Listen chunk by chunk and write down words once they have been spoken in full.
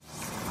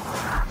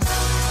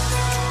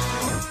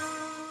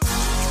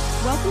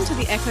Welcome to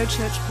the Echo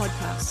Church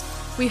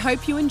podcast. We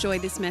hope you enjoy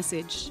this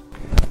message.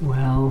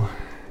 Well,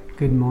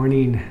 good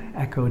morning,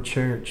 Echo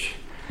Church.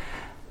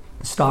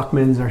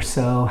 Stockmans are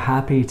so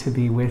happy to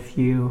be with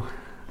you.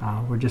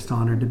 We're just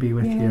honored to be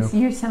with you.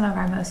 You're some of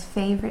our most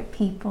favorite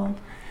people.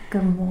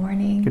 Good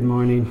morning. Good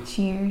morning.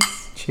 Cheers.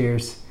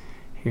 Cheers.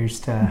 Here's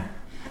to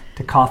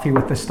coffee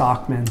with the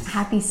Stockmans.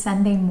 Happy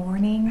Sunday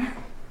morning.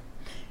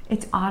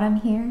 It's autumn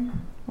here.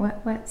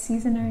 What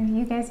season are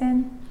you guys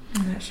in?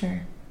 I'm not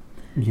sure.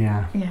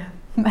 Yeah. Yeah.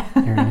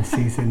 You're in the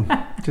season,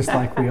 just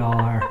like we all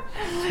are.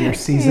 We're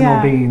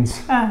seasonal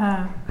beings.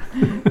 Uh-huh.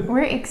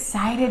 We're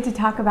excited to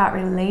talk about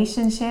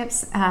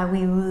relationships.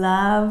 We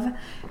love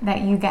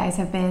that you guys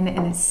have been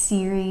in a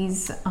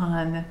series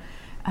on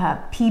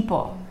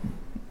people.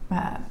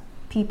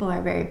 People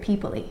are very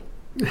people-y.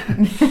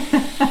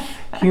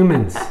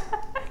 Humans.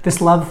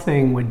 This love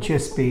thing would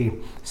just be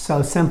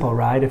so simple,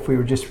 right? If we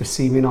were just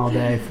receiving all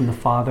day from the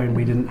Father and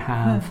we didn't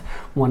have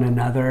one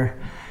another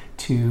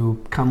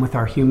to come with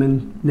our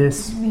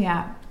humanness.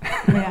 Yeah.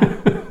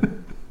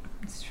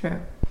 It's true.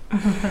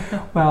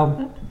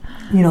 Well,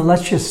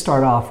 let's just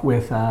start off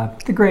with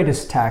the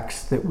greatest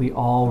text that we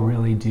all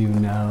really do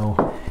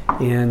know.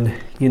 And,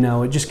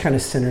 it just kind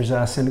of centers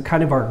us. And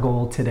kind of our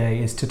goal today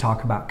is to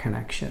talk about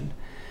connection,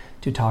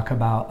 to talk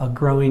about a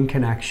growing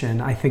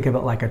connection. I think of it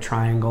like a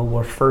triangle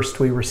where first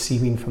we're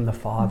receiving from the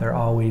Father,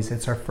 always.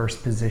 It's our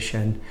first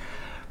position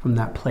from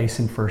that place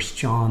in 1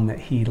 John that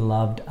He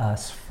loved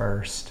us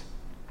first.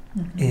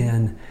 Mm-hmm.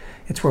 And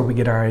it's where we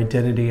get our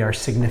identity, our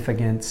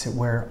significance,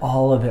 where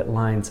all of it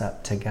lines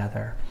up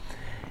together.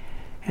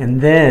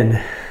 And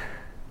then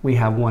we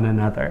have one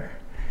another.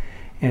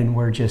 And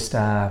we're just,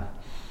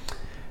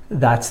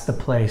 that's the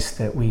place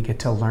that we get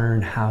to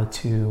learn how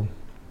to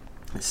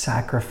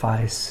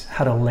sacrifice,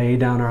 how to lay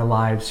down our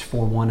lives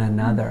for one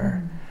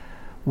another,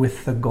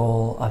 with the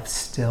goal of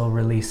still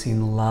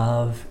releasing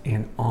love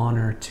and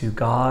honor to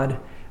God,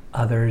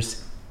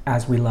 others,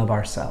 as we love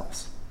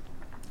ourselves.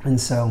 And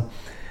so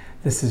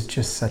this is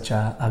just such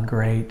a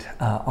great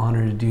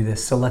honor to do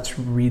this. So let's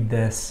read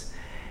this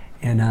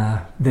and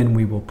then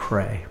we will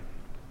pray.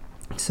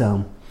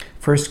 So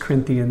 1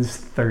 Corinthians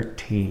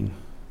 13,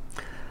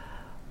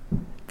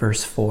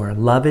 verse 4,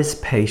 love is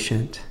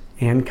patient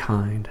and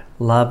kind.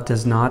 Love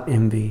does not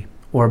envy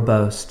or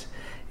boast.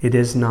 It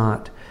is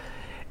not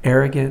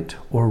arrogant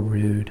or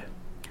rude.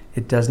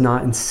 It does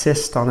not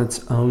insist on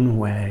its own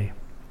way.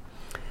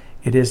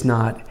 It is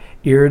not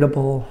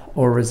irritable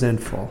or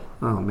resentful.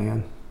 Oh,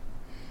 man.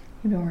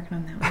 You've been working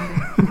on that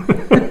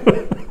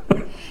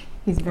one.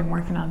 He's been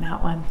working on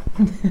that one.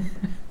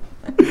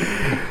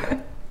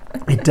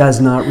 It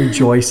does not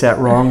rejoice at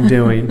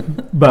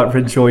wrongdoing, but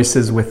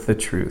rejoices with the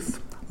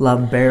truth.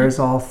 Love bears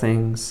all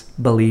things,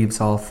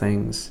 believes all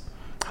things,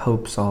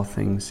 hopes all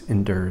things,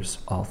 endures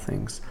all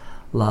things.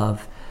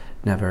 Love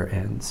never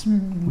ends.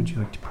 Would you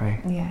like to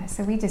pray? Yeah,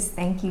 so we just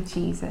thank you,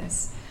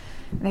 Jesus,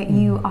 that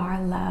you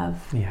are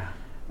love. Yeah.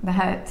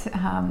 That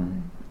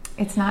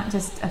it's not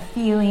just a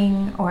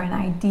feeling or an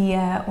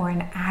idea or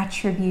an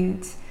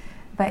attribute,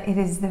 but it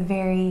is the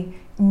very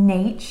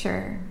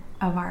nature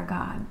of our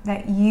God,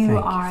 that you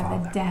are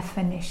the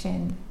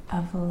definition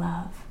of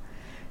love.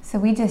 So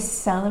we just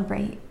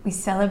celebrate. We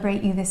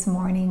celebrate you this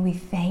morning. We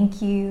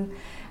thank you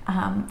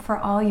for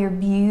all your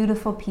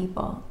beautiful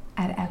people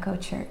at Echo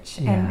Church.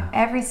 Yeah. And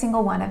every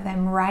single one of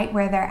them, right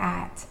where they're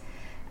at,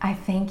 I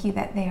thank you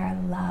that they are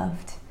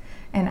loved.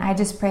 And I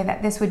just pray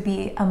that this would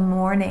be a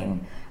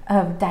morning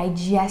of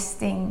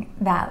digesting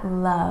that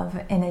love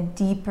in a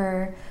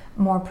deeper,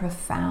 more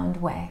profound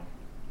way.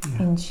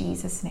 Yeah. In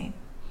Jesus' name.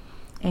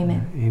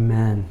 Amen.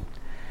 Amen.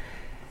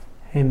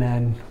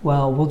 Amen.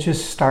 Well, we'll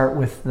just start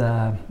with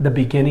the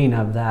beginning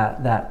of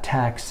that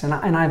text. And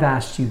I've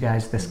asked you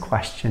guys this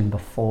question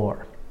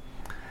before.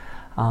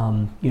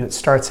 It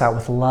starts out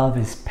with love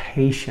is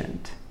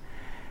patient.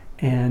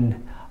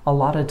 And a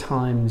lot of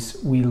times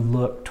we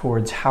look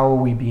towards how are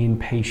we being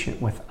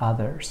patient with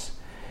others.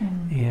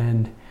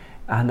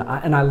 And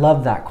I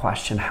love that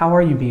question. How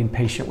are you being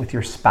patient with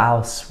your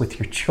spouse, with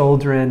your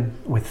children,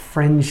 with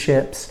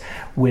friendships,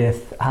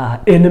 with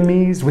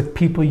enemies, with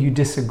people you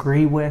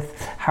disagree with?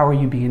 How are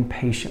you being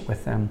patient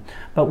with them?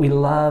 But we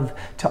love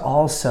to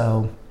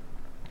also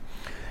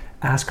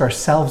ask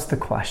ourselves the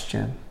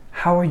question,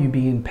 how are you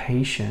being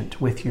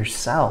patient with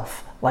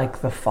yourself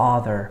like the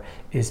Father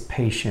is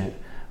patient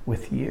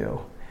with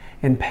you?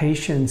 And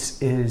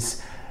patience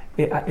is...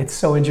 It's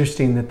so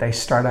interesting that they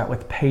start out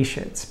with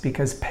patience,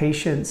 because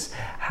patience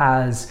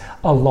has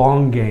a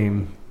long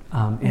game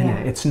in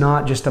it. It's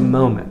not just a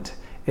moment.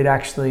 It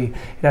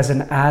has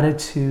an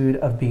attitude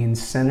of being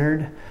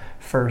centered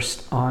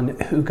first on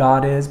who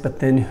God is, but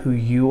then who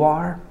you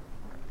are,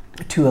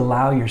 to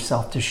allow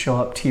yourself to show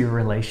up to your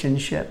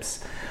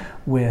relationships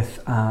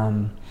with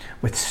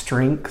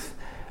strength,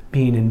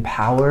 being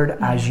empowered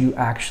as you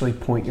actually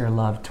point your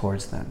love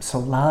towards them. So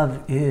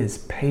love is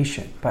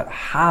patient, but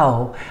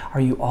how are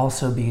you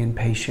also being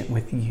patient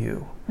with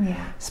you?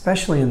 Yeah.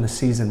 Especially in the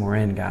season we're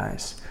in,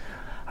 guys.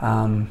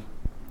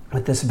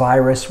 with this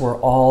virus, we're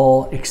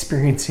all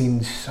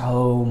experiencing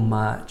so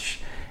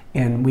much.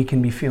 And we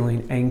can be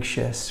feeling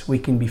anxious. We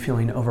can be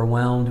feeling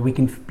overwhelmed. We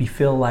can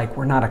feel like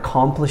we're not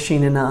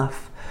accomplishing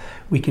enough.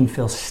 We can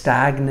feel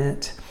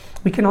stagnant.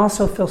 We can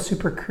also feel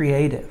super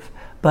creative.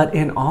 But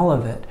in all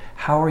of it,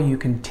 how are you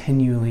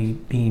continually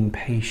being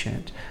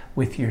patient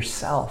with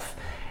yourself?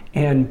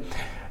 And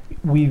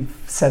we've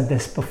said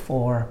this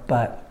before,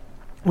 but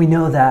we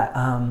know that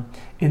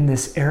in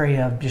this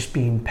area of just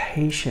being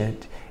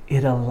patient,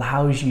 it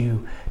allows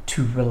you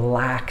to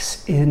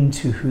relax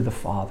into who the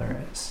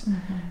Father is.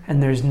 Mm-hmm.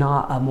 And there's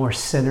not a more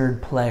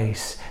centered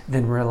place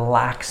than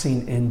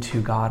relaxing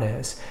into God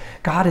is.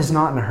 God is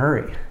not in a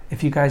hurry.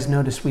 If you guys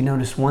notice, we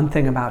notice one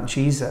thing about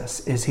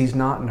Jesus is he's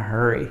not in a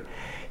hurry.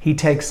 He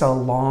takes a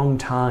long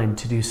time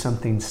to do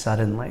something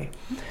suddenly.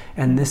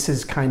 And this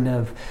is kind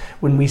of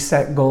when we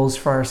set goals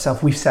for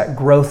ourselves. We set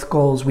growth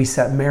goals, we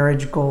set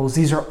marriage goals.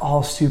 These are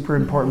all super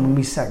important. When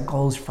we set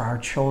goals for our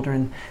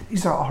children,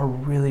 these are all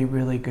really,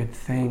 really good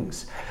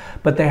things.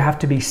 But they have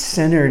to be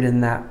centered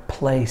in that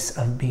place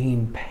of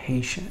being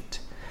patient.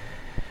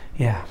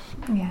 Yeah.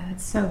 Yeah,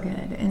 it's so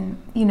good. And,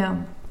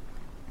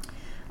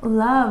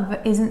 love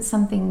isn't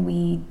something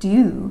we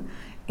do.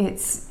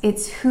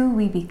 It's who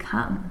we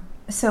become.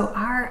 So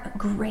our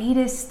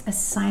greatest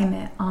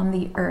assignment on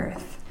the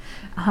earth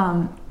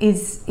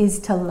is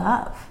to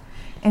love.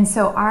 And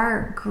so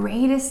our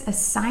greatest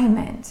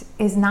assignment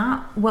is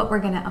not what we're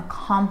going to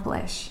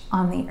accomplish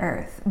on the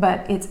earth,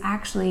 but it's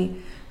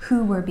actually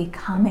who we're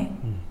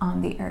becoming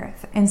on the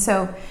earth. And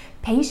so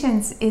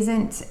patience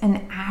isn't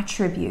an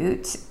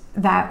attribute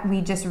that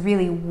we just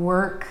really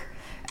work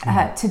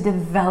to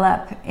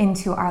develop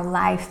into our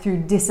life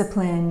through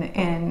discipline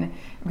and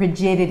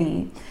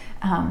rigidity.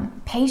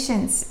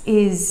 Patience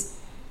is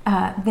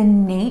the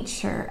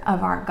nature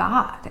of our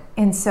God.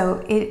 And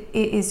so it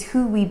is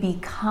who we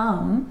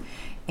become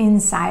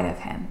inside of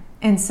him.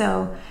 And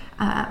so,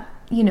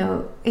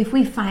 if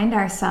we find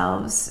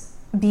ourselves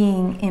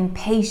being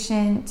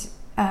impatient,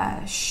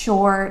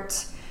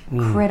 short,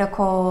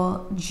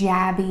 critical,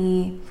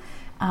 jabby,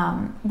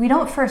 we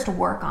don't first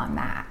work on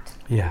that.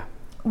 Yeah.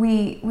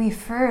 We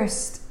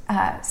first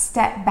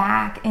step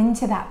back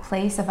into that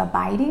place of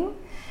abiding,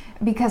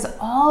 because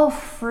all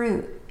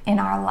fruit in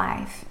our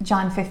life,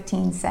 John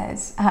 15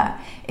 says,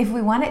 if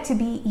we want it to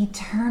be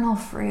eternal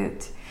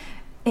fruit,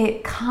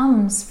 it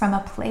comes from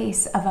a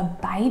place of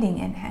abiding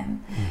in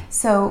him.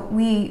 So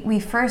we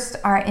first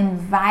are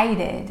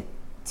invited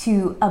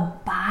to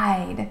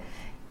abide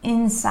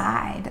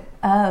inside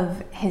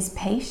of his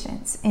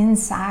patience,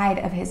 inside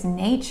of his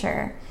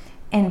nature.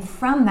 And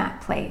from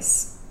that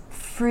place,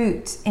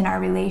 fruit in our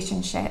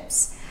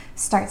relationships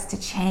starts to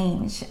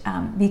change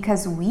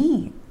because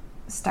we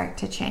start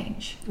to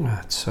change. Oh,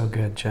 that's so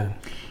good, Jen.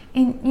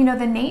 And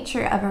the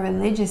nature of a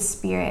religious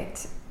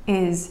spirit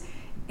is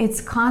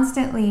it's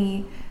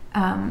constantly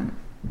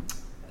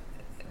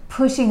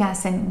pushing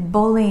us and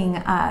bullying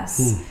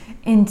us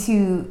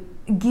into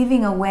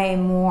giving away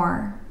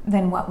more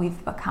than what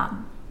we've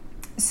become.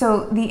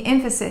 So the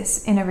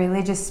emphasis in a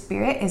religious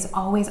spirit is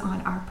always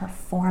on our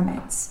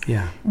performance.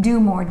 Yeah. Do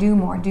more, do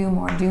more, do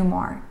more, do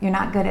more. You're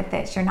not good at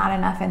this. You're not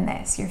enough in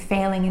this. You're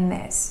failing in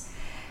this.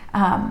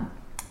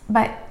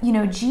 But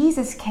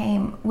Jesus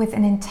came with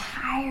an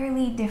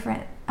entirely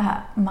different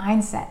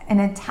mindset, an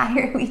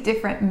entirely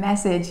different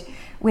message,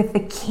 with the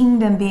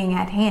kingdom being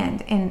at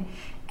hand. And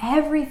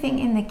everything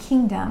in the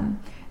kingdom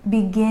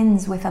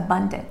begins with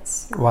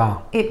abundance.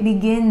 Wow. It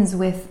begins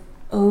with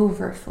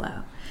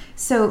overflow.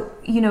 So,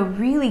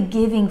 really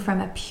giving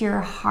from a pure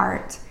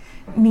heart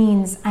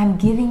means I'm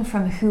giving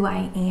from who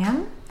I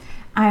am.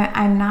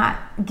 I'm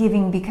not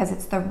giving because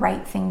it's the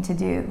right thing to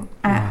do.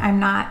 I'm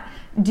not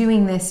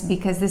doing this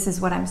because this is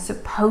what I'm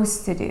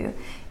supposed to do.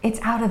 It's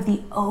out of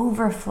the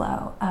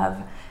overflow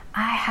of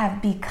I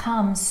have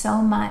become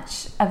so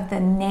much of the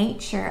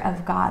nature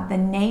of God, the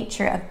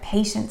nature of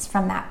patience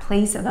from that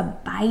place of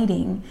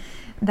abiding,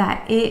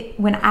 that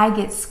when I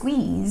get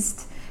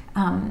squeezed,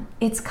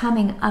 it's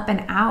coming up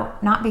and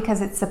out, not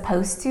because it's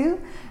supposed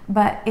to,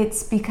 but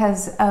it's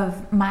because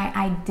of my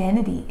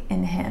identity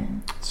in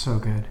him. So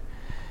good.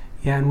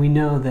 Yeah, and we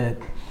know that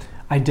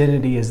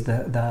identity is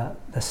the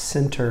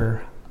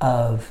center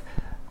of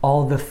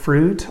all the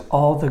fruit,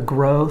 all the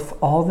growth,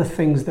 all the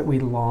things that we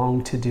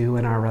long to do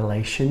in our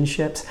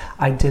relationships.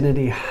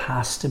 Identity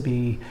has to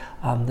be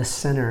the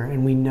center.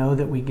 And we know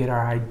that we get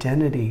our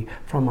identity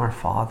from our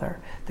Father,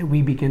 that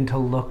we begin to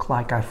look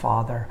like our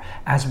Father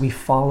as we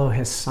follow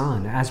his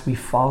Son, as we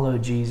follow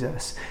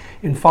Jesus.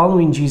 And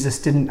following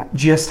Jesus didn't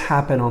just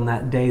happen on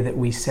that day that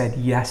we said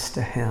yes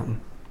to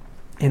him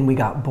and we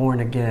got born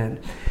again.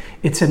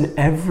 It's an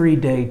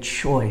everyday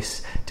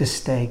choice to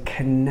stay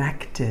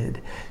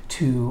connected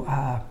to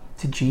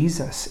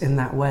Jesus in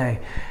that way.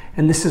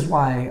 And this is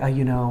why,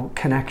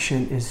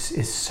 connection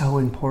is so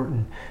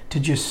important, to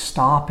just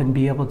stop and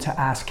be able to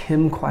ask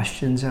him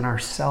questions and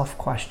ourself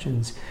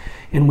questions.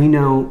 And we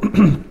know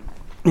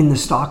in the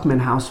Stockman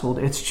household,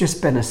 it's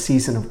just been a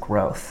season of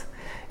growth.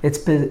 It's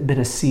been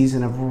a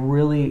season of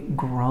really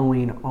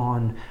growing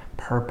on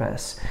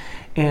purpose.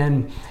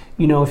 And,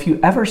 if you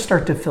ever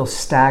start to feel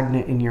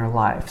stagnant in your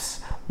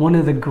lives, one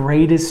of the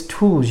greatest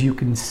tools you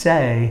can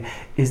say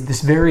is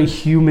this very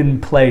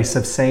human place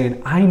of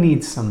saying, I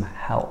need some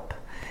help.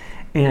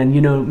 And,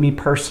 me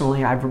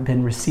personally, I've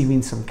been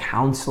receiving some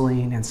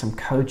counseling and some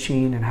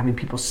coaching and having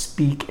people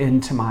speak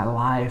into my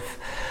life.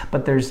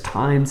 But there's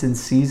times and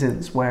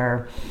seasons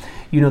where,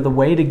 the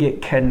way to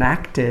get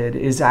connected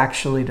is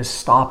actually to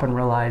stop and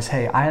realize,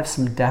 hey, I have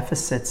some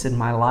deficits in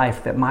my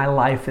life, that my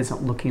life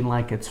isn't looking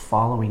like it's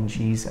following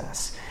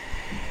Jesus.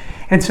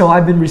 And so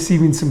I've been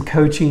receiving some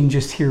coaching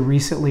just here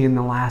recently in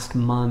the last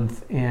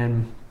month.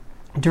 And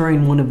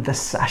during one of the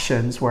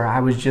sessions where I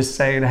was just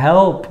saying,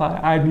 help,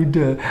 I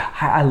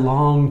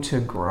long to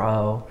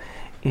grow.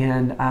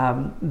 And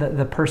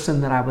the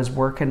person that I was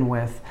working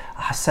with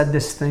said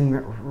this thing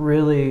that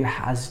really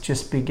has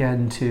just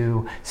begun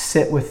to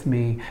sit with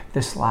me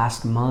this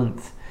last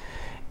month.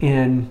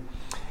 And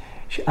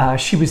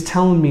she was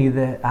telling me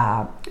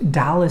that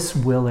Dallas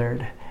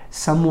Willard,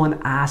 someone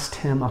asked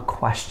him a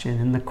question.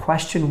 And the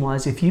question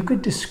was, if you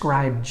could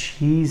describe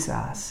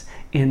Jesus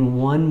in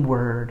one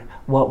word,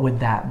 what would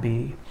that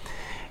be?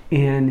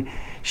 And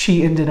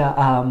he ended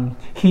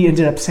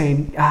up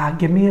saying,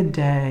 give me a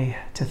day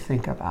to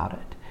think about it.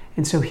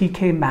 And so he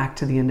came back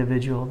to the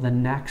individual the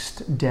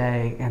next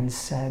day and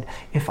said,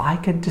 if I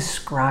could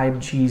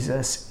describe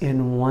Jesus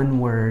in one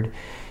word,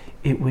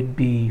 it would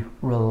be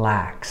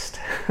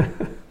relaxed.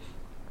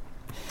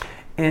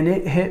 And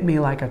it hit me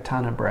like a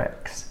ton of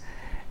bricks.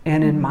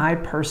 And in my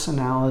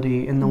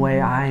personality, in the way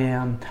I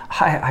am,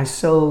 I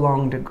so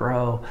long to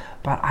grow,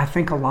 but I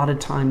think a lot of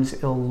times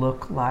it'll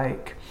look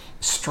like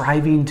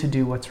striving to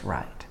do what's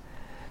right,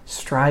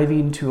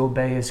 striving to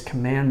obey his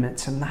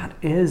commandments. And that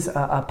is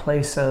a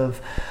place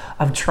of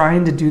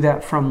trying to do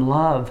that from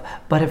love.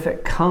 But if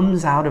it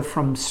comes out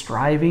from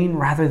striving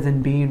rather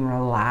than being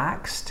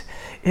relaxed,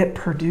 it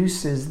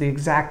produces the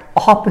exact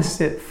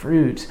opposite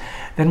fruit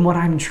than what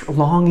I'm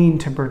longing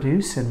to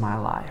produce in my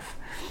life.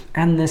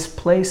 And this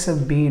place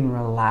of being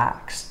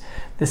relaxed,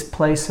 this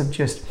place of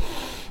just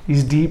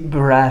these deep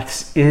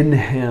breaths in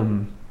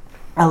him,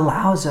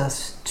 allows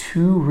us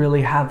to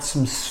really have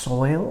some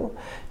soil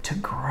to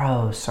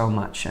grow so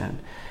much in.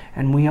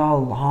 And we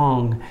all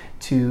long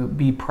to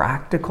be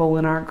practical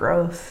in our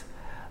growth.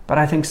 But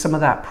I think some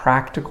of that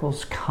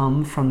practicals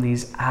come from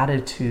these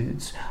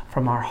attitudes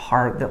from our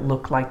heart that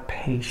look like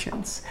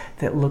patience,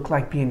 that look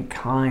like being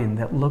kind,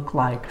 that look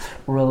like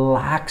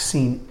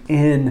relaxing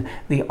in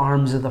the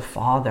arms of the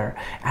Father.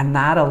 And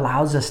that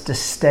allows us to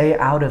stay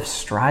out of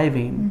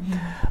striving.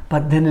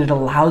 But then it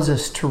allows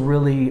us to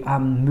really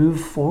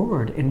move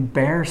forward and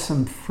bear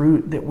some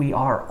fruit that we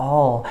are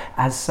all,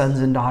 as sons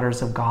and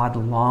daughters of God,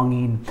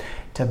 longing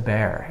to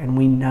bear. And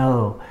we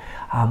know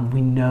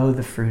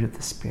the fruit of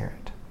the Spirit.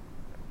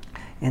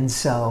 And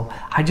so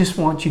I just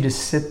want you to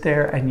sit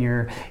there in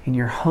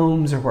your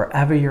homes or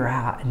wherever you're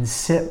at and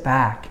sit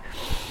back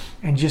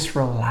and just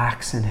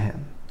relax in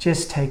him.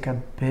 Just take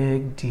a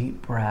big,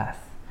 deep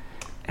breath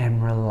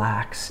and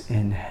relax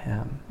in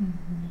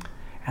him.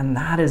 And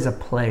that is a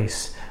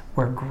place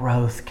where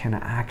growth can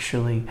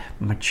actually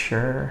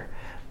mature,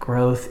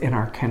 growth in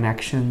our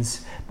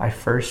connections by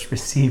first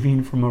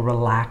receiving from a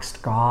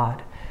relaxed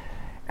God.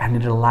 And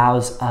it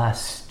allows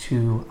us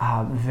to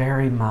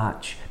very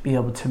much be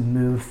able to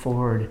move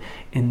forward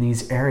in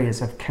these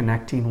areas of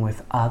connecting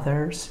with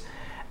others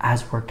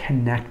as we're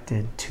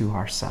connected to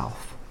ourselves.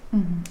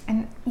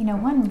 And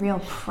one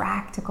real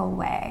practical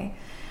way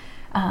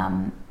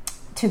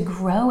to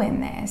grow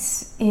in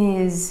this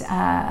is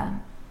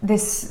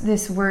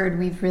this word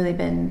we've really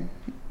been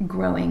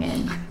growing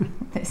in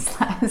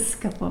this last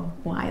couple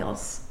of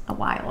whiles,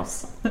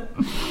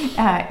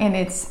 and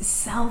it's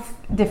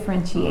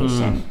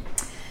self-differentiation.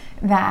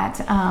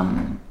 That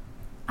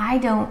I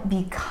don't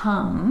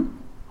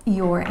become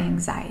your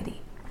anxiety.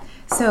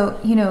 So,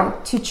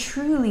 to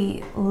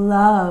truly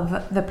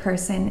love the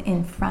person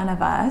in front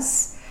of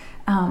us,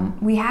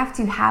 we have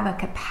to have a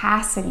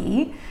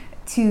capacity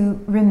to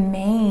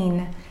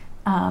remain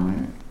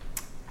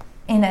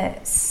in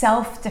a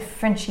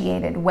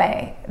self-differentiated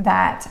way,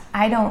 that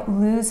I don't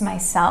lose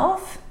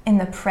myself in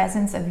the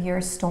presence of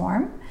your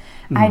storm.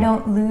 I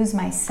don't lose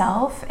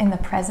myself in the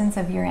presence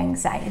of your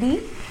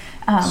anxiety.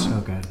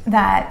 So good.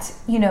 That,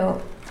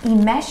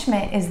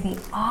 enmeshment is the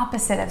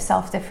opposite of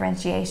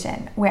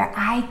self-differentiation, where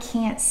I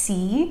can't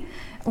see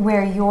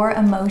where your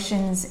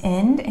emotions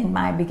end and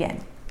mine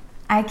begin.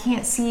 I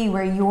can't see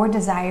where your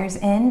desires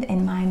end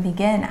and mine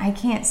begin. I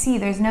can't see,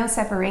 there's no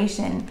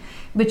separation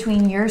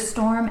between your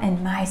storm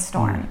and my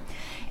storm.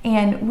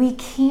 And we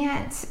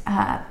can't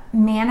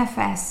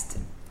manifest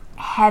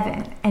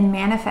heaven and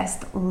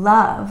manifest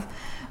love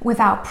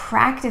without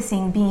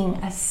practicing being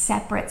a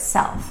separate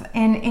self.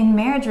 And in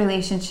marriage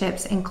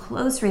relationships, in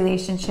close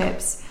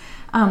relationships,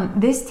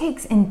 this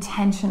takes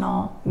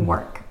intentional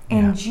work.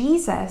 And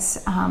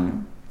Jesus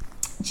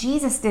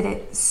did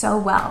it so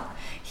well.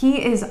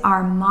 He is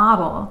our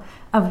model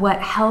of what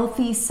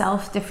healthy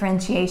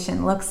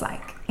self-differentiation looks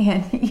like.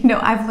 And,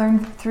 I've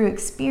learned through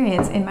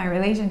experience in my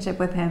relationship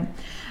with him.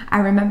 I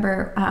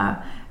remember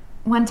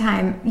one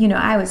time,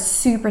 I was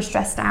super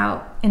stressed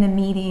out in a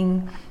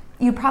meeting.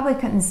 You probably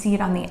couldn't see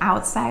it on the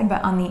outside,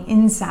 but on the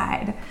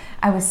inside,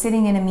 I was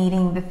sitting in a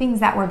meeting. The things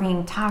that were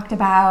being talked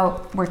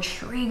about were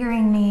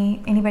triggering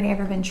me. Anybody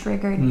ever been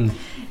triggered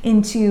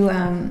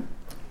into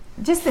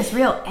just this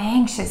real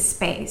anxious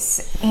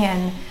space?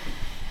 And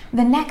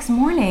the next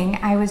morning,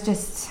 I was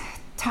just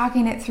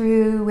talking it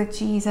through with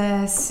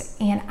Jesus,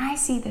 and I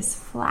see this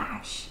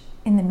flash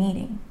in the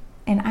meeting.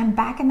 And I'm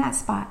back in that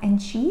spot, and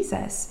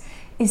Jesus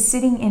is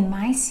sitting in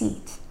my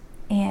seat,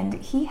 and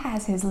he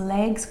has his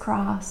legs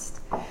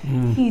crossed.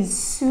 He's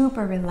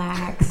super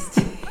relaxed,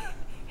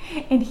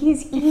 and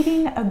he's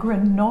eating a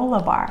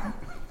granola bar.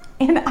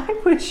 And I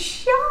was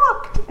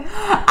shocked.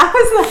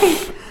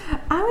 I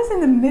was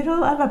in the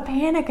middle of a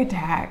panic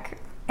attack,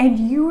 and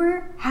you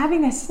were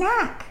having a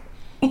snack.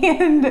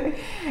 And,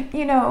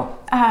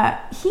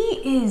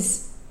 he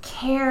is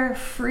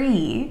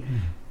carefree,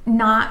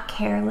 not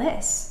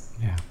careless.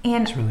 Yeah,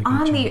 and really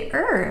on the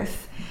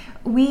earth,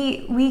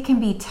 we can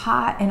be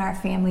taught in our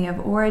family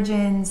of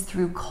origins,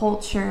 through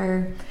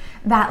culture,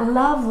 that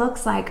love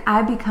looks like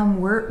I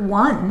become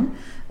one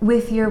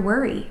with your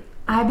worry.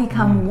 I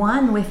become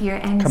one with your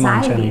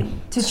anxiety.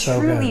 To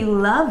truly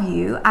love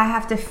you, I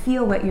have to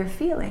feel what you're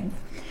feeling.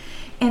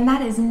 And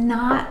that is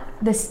not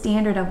the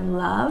standard of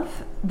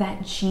love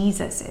that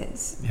Jesus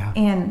is. Yeah.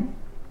 And,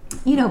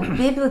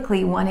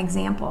 biblically, one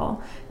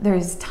example,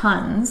 there's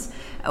tons,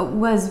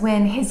 was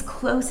when his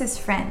closest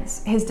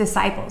friends, his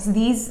disciples,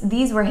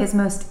 these were his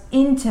most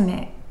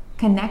intimate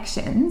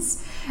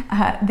connections.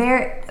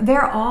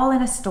 They're all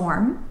in a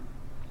storm.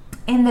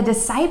 And the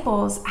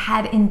disciples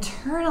had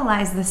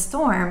internalized the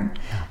storm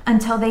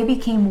until they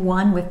became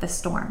one with the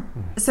storm.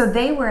 So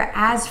they were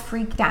as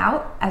freaked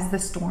out as the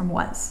storm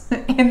was.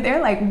 And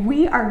they're like,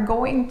 we are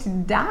going to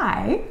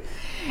die.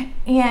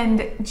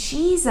 And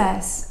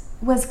Jesus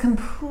was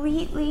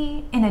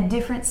completely in a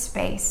different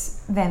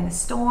space than the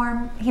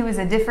storm. He was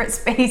a different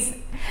space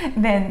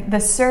than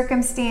the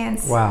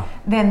circumstance,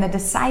 than the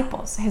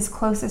disciples, his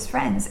closest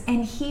friends.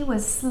 And he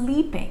was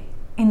sleeping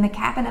in the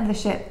cabin of the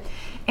ship.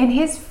 And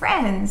his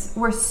friends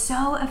were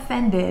so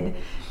offended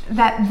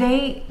that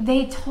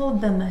they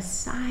told the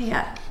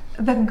Messiah,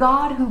 the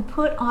God who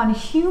put on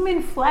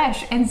human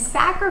flesh and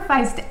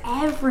sacrificed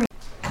everything.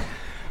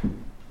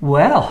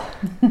 Well,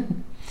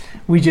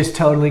 we just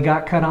totally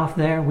got cut off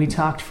there. We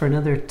talked for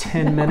another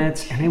 10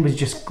 minutes, and it was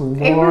just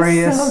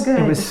glorious.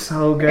 It was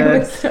so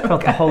good.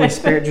 Felt the Holy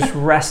Spirit just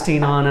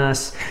resting on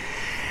us.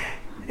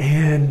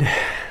 And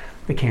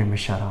the camera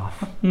shut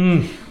off.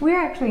 We're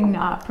actually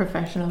not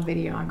professional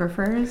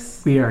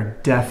videographers. We are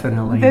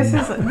definitely This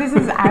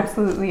is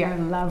absolutely our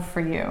love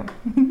for you.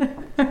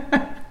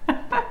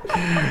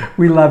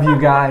 We love you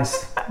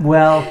guys.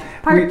 Well,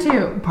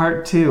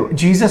 Part two.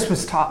 Jesus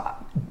was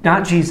taught,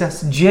 not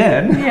Jesus,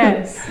 Jen.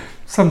 Yes.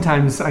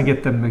 Sometimes I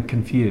get them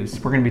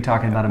confused. We're going to be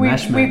talking about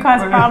enmeshment. We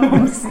cause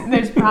problems.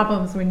 There's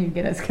problems when you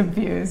get us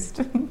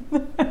confused.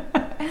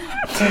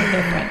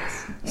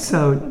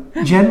 So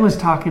Jen was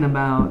talking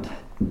about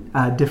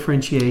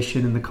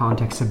differentiation in the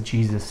context of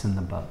Jesus in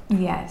the book.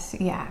 Yes,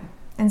 yeah.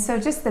 And so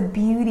just the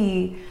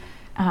beauty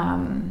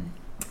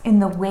in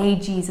the way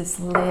Jesus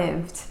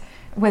lived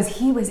was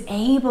he was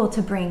able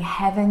to bring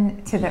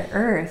heaven to the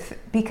earth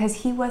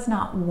because he was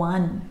not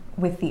one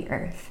with the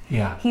earth.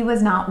 Yeah. He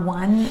was not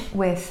one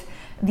with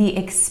the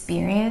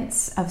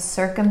experience of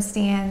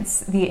circumstance,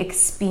 the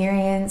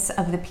experience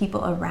of the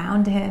people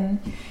around him.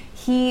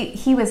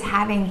 He was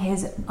having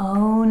his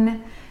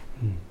own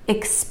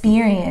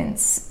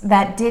experience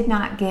that did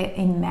not get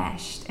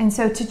enmeshed. And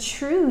so to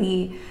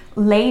truly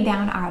lay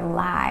down our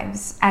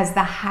lives as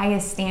the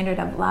highest standard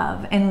of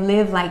love and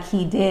live like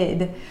he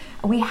did,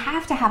 we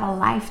have to have a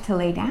life to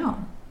lay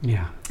down.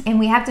 Yeah. And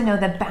we have to know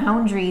the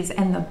boundaries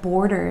and the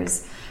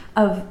borders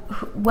of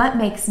what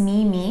makes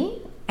me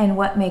me and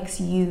what makes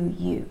you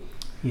you.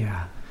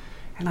 Yeah.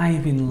 And I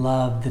even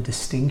love the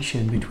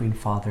distinction between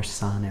Father,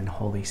 Son, and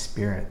Holy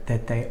Spirit,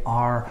 that they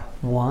are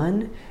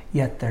one,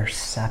 yet they're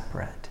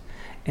separate.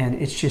 And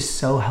it's just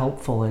so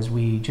helpful as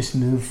we just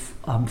move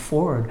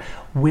forward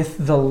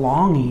with the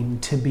longing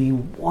to be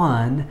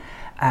one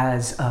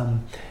as,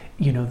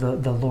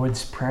 the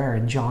Lord's Prayer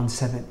in John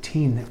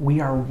 17, that we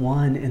are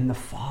one in the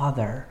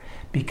Father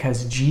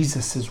because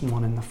Jesus is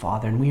one in the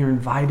Father. And we are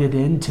invited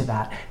into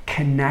that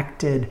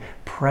connected,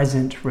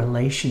 present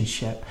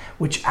relationship,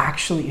 which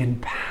actually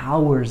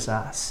empowers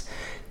us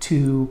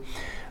to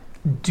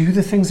do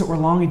the things that we're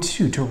longing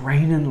to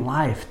reign in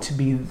life, to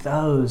be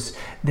those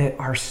that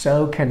are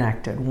so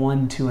connected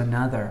one to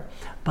another,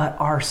 but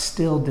are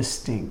still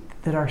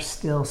distinct, that are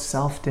still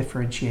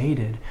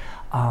self-differentiated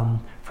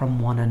from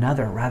one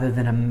another rather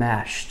than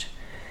enmeshed.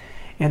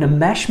 And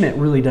enmeshment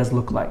really does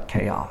look like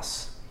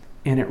chaos.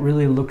 And it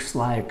really looks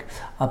like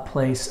a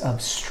place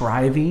of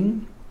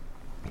striving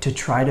to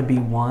try to be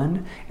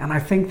one. And I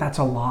think that's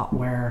a lot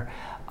where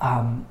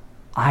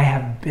I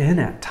have been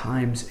at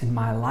times in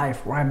my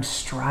life where I'm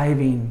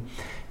striving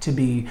to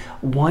be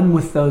one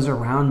with those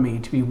around me,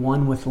 to be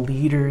one with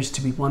leaders,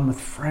 to be one with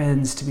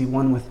friends, to be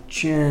one with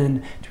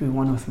Jen, to be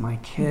one with my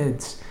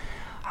kids.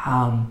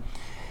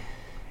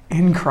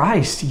 in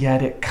Christ,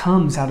 yet it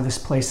comes out of this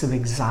place of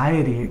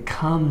anxiety. It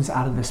comes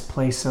out of this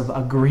place of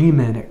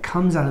agreement. It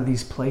comes out of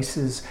these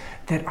places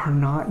that are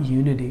not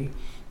unity.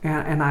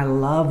 And I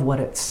love what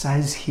it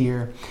says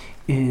here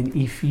in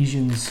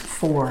Ephesians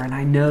 4. And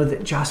I know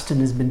that Justin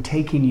has been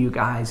taking you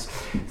guys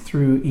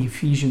through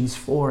Ephesians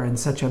 4 in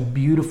such a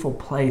beautiful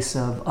place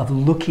of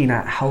looking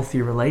at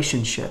healthy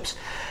relationships.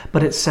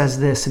 But it says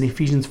this in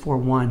Ephesians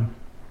 4:1.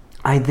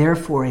 I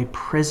therefore, a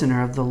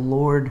prisoner of the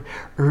Lord,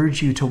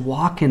 urge you to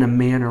walk in a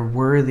manner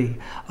worthy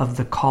of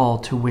the call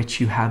to which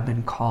you have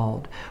been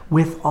called,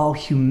 with all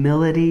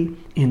humility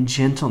and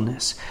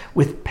gentleness,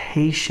 with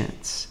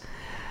patience,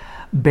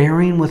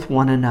 bearing with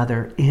one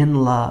another in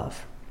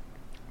love,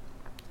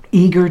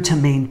 eager to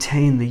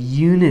maintain the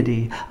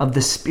unity of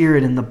the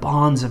Spirit in the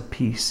bonds of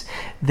peace.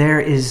 There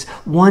is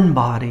one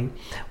body,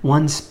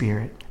 one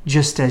Spirit,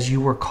 just as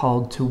you were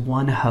called to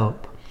one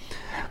hope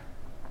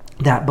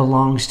that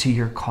belongs to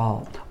your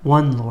call.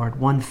 One Lord,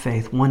 one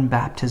faith, one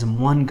baptism,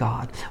 one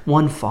God,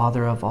 one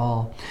Father of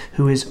all,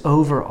 who is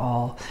over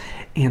all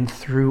and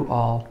through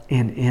all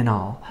and in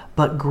all.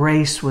 But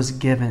grace was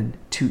given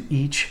to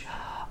each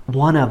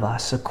one of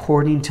us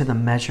according to the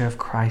measure of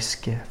Christ's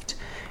gift.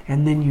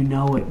 And then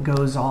it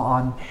goes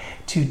on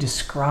to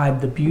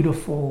describe the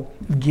beautiful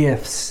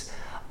gifts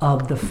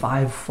of the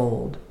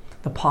fivefold: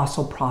 the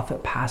apostle,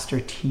 prophet,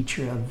 pastor,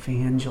 teacher,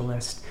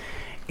 evangelist.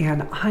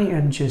 And I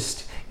am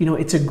just,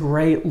 it's a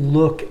great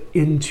look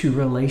into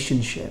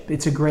relationship.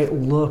 It's a great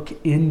look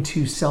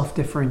into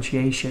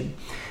self-differentiation,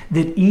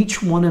 that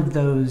each one of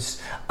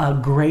those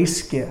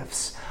grace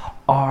gifts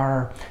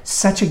are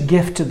such a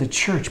gift to the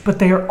church, but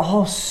they are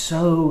all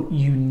so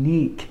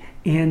unique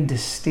and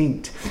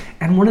distinct.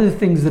 And one of the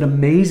things that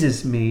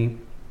amazes me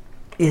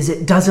is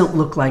it doesn't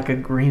look like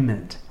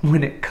agreement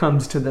when it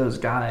comes to those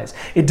guys.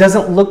 It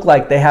doesn't look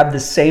like they have the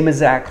same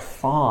exact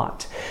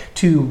thought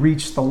to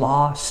reach the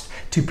lost,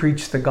 to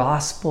preach the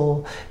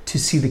gospel, to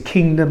see the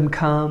kingdom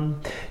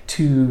come,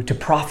 to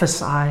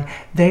prophesy.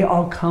 They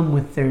all come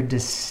with their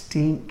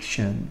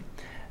distinction,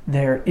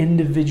 their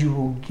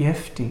individual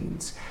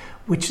giftings,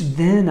 which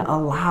then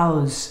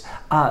allows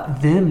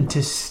them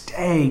to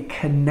stay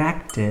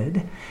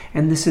connected.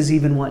 And this is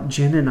even what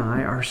Jenn and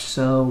I are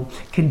so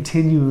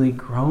continually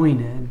growing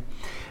in,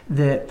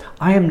 that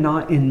I am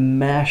not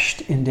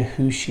enmeshed into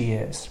who she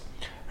is.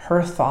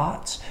 Her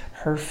thoughts,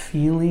 her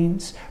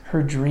feelings,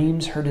 her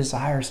dreams, her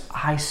desires,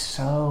 I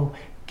so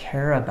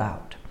care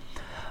about.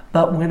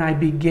 But when I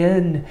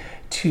begin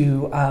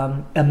to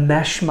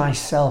enmesh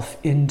myself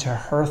into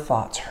her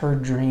thoughts, her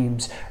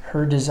dreams,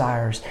 her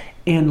desires,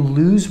 and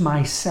lose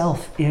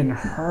myself in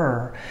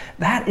her,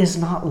 that is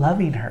not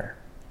loving her.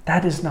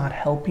 That is not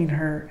helping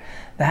her.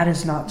 That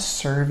is not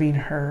serving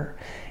her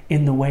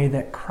in the way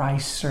that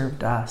Christ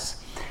served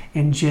us.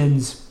 And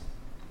Jenn's,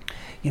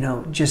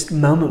 just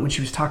moment when she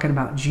was talking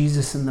about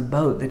Jesus in the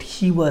boat, that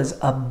he was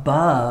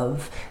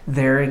above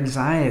their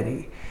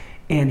anxiety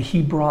and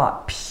he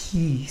brought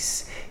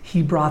peace.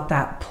 He brought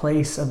that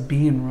place of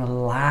being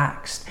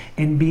relaxed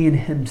and being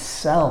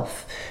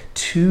himself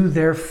to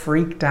their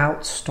freaked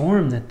out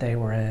storm that they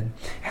were in.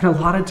 And a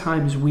lot of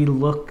times we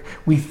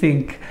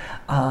think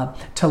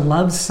to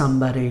love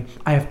somebody,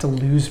 I have to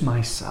lose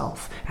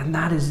myself. And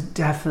that is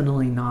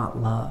definitely not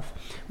love.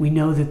 We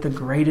know that the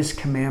greatest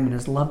commandment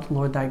is love the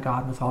Lord thy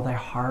God with all thy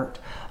heart,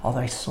 all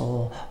thy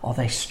soul, all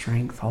thy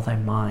strength, all thy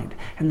mind.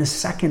 And the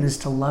second is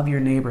to love your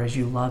neighbor as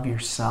you love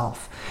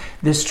yourself.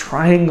 This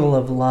triangle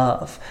of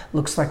love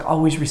looks like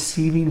always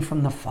receiving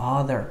from the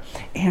Father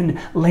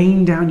and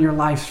laying down your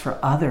lives for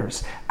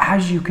others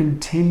as you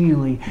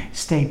continually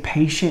stay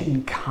patient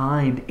and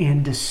kind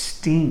and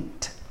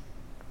distinct.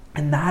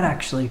 And that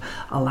actually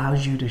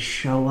allows you to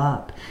show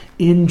up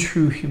in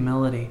true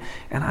humility.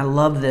 And I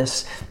love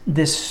this.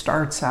 This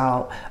starts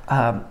out,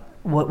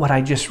 what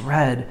I just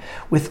read,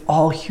 with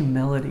all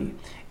humility.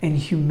 And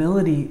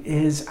humility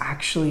is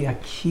actually a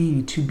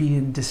key to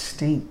being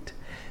distinct.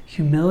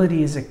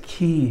 Humility is a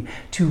key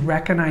to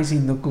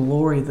recognizing the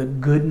glory, the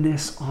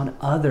goodness on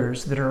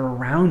others that are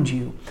around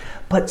you,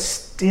 but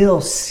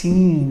still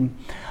seeing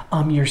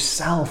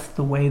yourself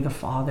the way the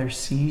Father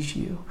sees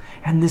you.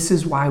 And this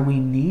is why we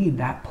need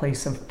that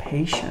place of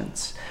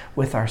patience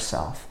with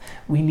ourselves.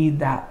 We need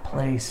that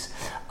place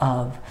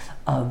of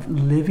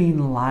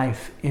living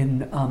life in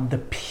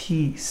the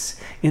peace,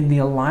 in the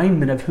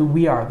alignment of who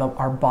we are,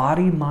 our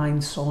body,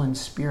 mind, soul, and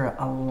spirit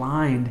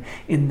aligned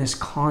in this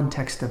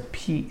context of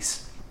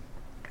peace.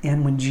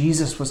 And when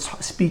Jesus was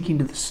speaking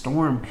to the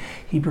storm,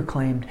 he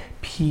proclaimed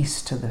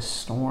peace to the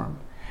storm.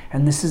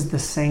 And this is the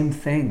same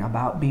thing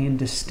about being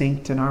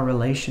distinct in our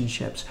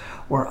relationships,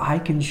 where I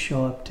can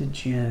show up to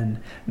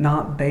Jenn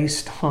not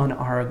based on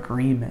our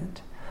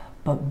agreement,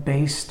 but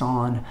based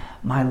on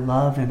my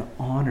love and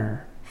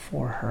honor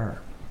for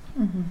her.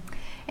 Mm-hmm.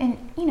 And,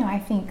 I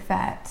think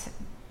that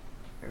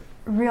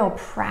real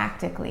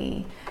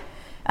practically,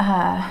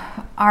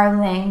 our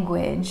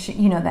language,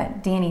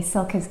 that Danny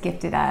Silk has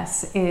gifted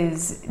us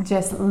is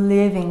just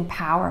living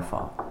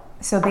powerful.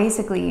 So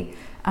basically,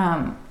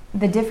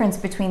 the difference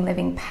between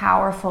living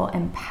powerful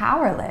and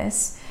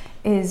powerless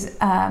is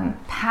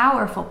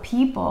powerful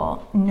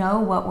people know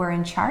what we're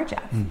in charge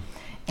of.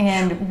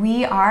 And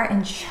we are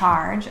in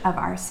charge of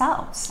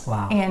ourselves.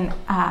 Wow. And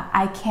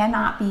I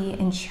cannot be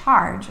in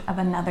charge of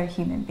another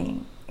human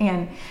being.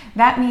 And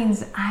that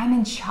means I'm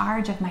in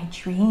charge of my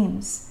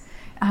dreams.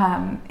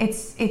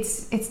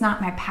 It's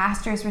not my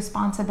pastor's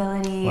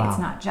responsibility. Wow. It's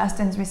not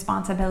Justin's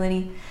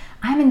responsibility.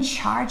 I'm in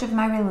charge of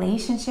my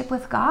relationship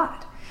with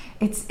God.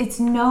 It's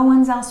no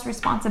one else's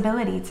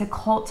responsibility to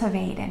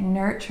cultivate and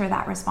nurture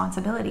that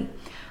responsibility.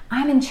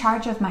 I'm in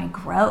charge of my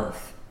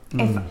growth.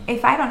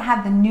 If I don't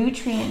have the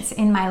nutrients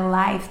in my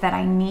life that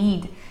I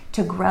need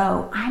to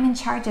grow, I'm in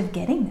charge of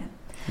getting them.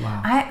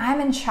 Wow.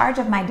 I'm in charge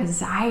of my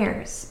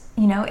desires.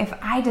 You know, if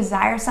I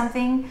desire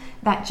something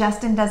that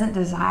Justin doesn't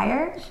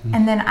desire,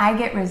 and then I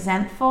get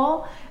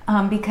resentful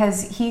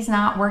because he's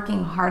not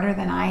working harder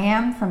than I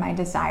am for my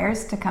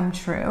desires to come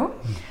true,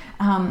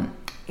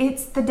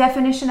 it's the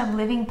definition of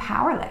living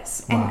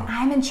powerless. Wow. And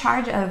I'm in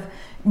charge of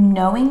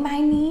knowing my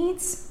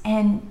needs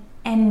and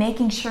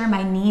making sure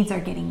my needs are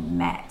getting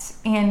met.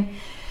 And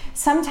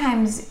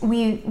sometimes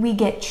we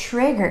get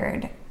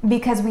triggered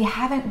because we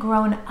haven't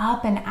grown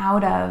up and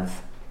out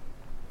of,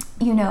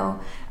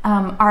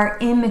 our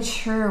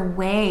immature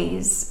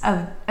ways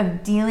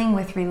of dealing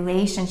with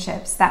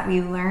relationships that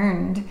we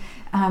learned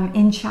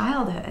in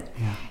childhood.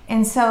 Yeah.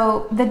 And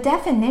so the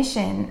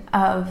definition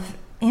of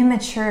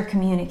immature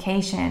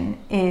communication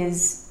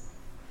is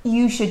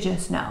you should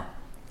just know.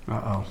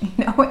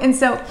 And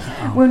so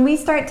when we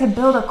start to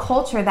build a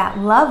culture that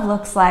love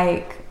looks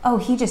like, oh,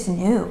 he just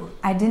knew,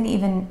 I didn't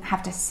even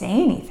have to say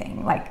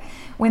anything. Like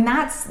when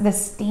that's the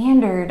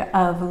standard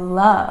of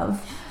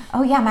love,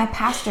 oh yeah, my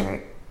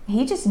pastor,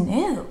 he just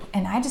knew,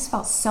 and I just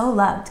felt so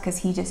loved because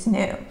he just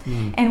knew.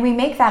 And we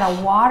make that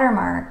a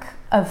watermark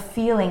of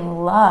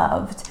feeling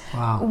loved.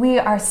 Wow. We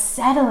are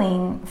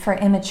settling for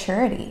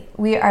immaturity.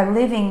 We are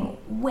living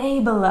way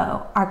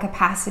below our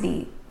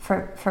capacity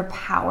for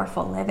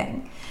powerful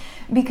living.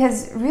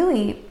 Because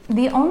really,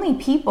 the only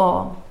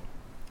people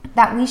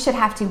that we should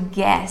have to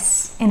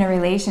guess in a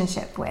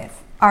relationship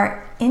with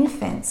are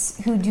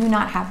infants who do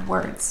not have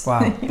words.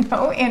 Wow.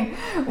 And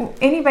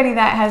anybody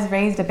that has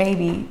raised a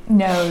baby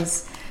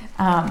knows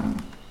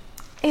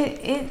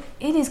it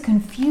is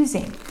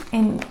confusing,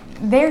 and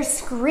they're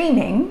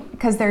screaming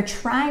because they're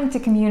trying to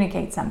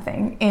communicate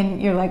something,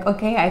 and you're like,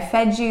 okay, I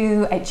fed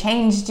you, I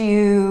changed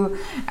you,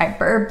 I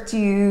burped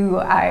you,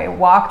 I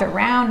walked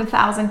around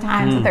 1,000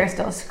 times, but they're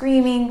still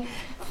screaming.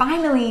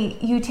 Finally,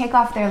 you take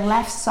off their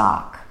left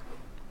sock,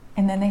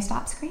 and then they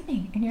stop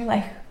screaming, and you're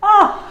like,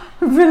 oh,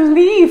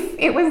 relief,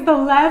 it was the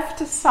left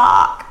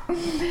sock.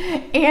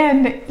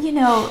 And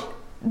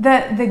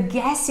the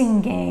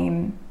guessing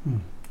game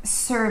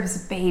serves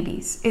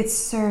babies. It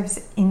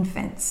serves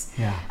infants.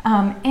 Yeah.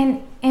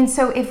 And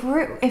so if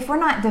we're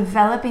not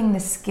developing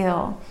the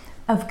skill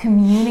of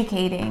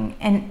communicating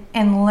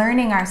and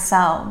learning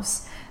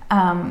ourselves,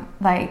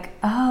 like,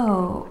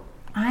 oh,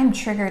 I'm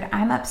triggered,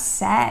 I'm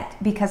upset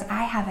because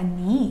I have a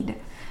need.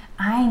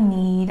 I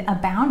need a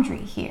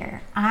boundary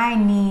here. I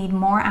need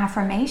more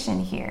affirmation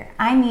here.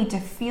 I need to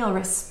feel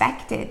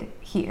respected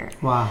here.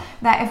 Wow.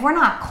 That if we're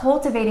not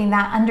cultivating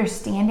that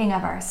understanding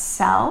of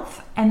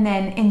ourself and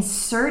then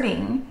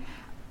inserting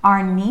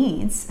our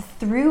needs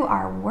through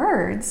our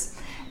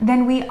words,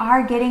 then we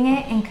are getting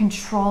it in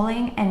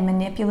controlling and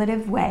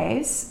manipulative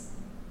ways,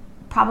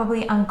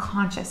 probably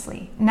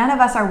unconsciously. None of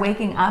us are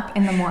waking up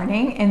in the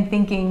morning and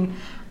thinking,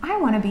 I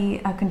want to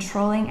be a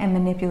controlling and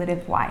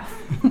manipulative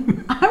wife.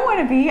 I want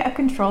to be a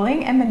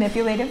controlling and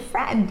manipulative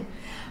friend.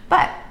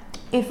 But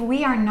if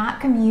we are not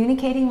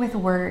communicating with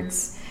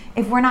words,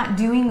 if we're not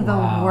doing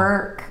the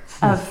work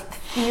of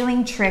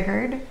feeling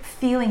triggered,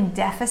 feeling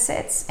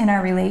deficits in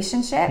our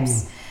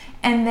relationships,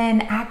 and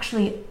then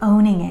actually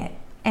owning it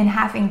and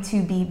having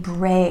to be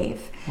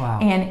brave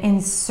and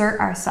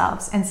insert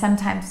ourselves and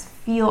sometimes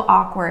feel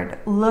awkward,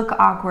 look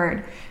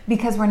awkward,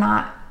 because we're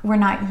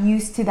not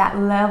used to that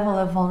level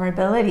of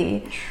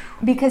vulnerability.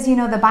 Because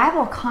the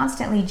Bible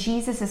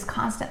Jesus is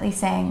constantly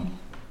saying,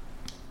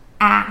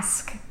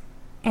 ask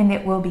and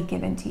it will be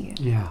given to you.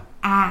 Yeah.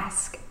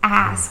 Ask,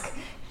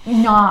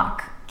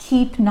 knock,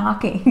 keep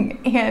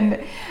knocking.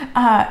 And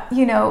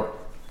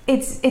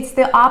it's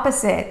the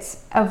opposite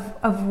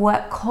of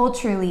what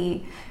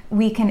culturally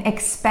we can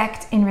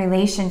expect in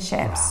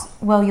relationships.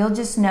 Well, you'll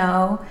just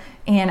know,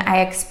 and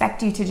I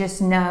expect you to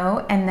just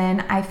know, and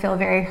then I feel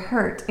very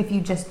hurt if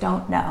you just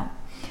don't know.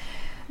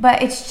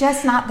 But it's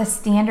just not the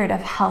standard of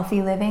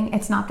healthy living.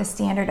 It's not the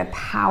standard of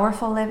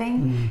powerful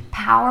living.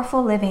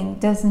 Powerful living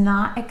does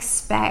not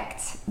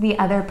expect the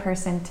other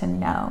person to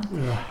know.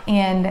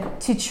 And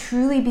to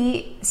truly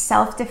be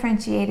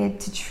self-differentiated,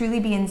 to truly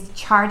be in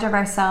charge of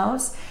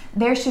ourselves,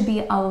 there should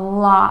be a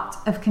lot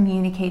of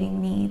communicating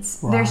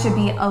needs. There should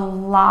be a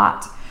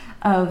lot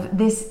of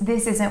this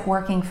isn't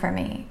working for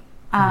me.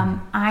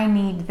 I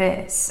need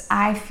this.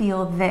 I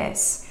feel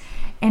this.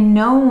 And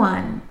no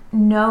one,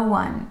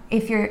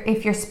 if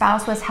your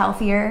spouse was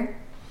healthier,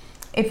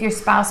 if your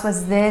spouse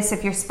was this,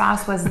 if your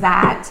spouse was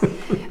that,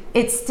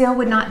 it still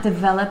would not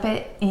develop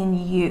it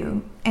in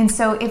you. And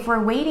so if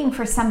we're waiting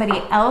for somebody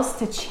else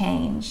to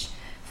change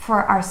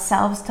for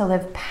ourselves to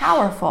live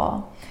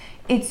powerful,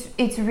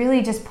 it's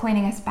really just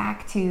pointing us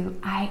back to,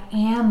 I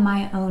am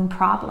my own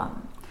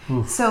problem.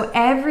 So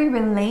every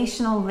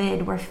relational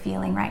lid we're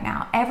feeling right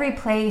now, every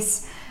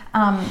place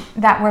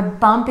that we're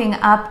bumping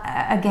up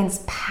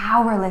against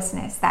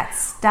powerlessness, that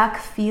stuck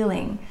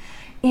feeling,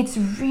 it's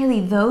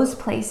really those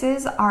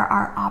places are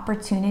our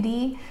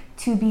opportunity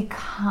to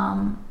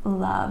become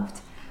loved.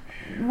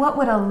 What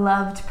would a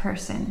loved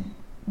person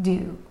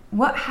do?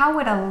 How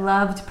would a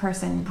loved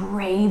person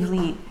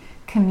bravely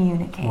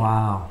communicate?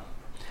 Wow.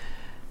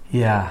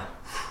 Yeah.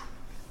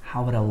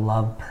 How would a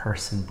loved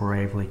person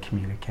bravely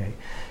communicate?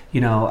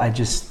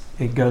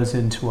 It goes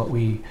into what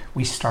we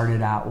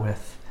started out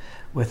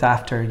with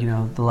after,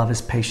 the love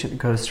is patient,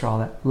 goes through all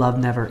that. Love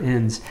never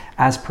ends.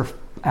 As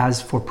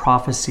for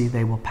prophecy,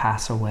 they will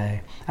pass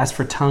away. As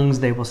for tongues,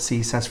 they will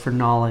cease. As for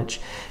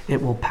knowledge,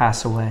 it will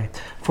pass away.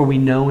 For we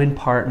know in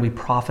part and we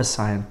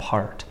prophesy in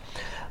part.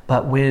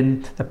 But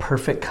when the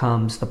perfect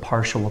comes, the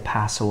partial will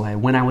pass away.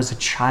 When I was a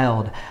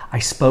child, I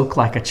spoke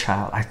like a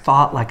child. I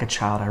thought like a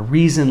child. I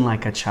reasoned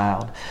like a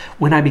child.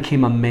 When I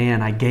became a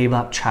man, I gave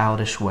up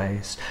childish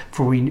ways.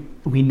 For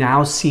we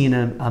now see in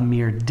a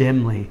mirror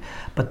dimly,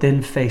 but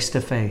then face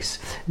to face.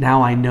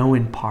 Now I know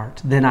in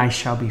part. Then I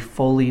shall be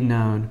fully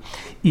known,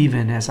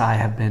 even as I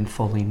have been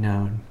fully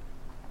known.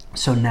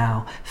 So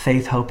now,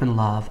 faith, hope, and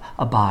love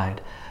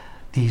abide,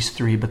 these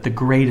three. But the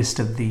greatest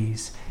of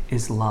these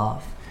is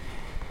love.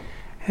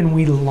 And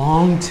we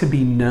long to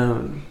be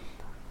known.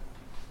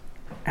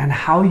 And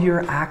how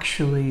you're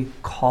actually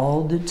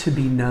called to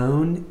be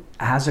known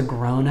as a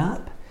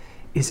grown-up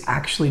is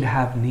actually to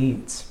have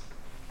needs.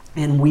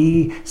 And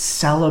we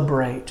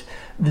celebrate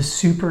the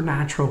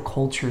supernatural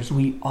cultures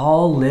we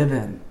all live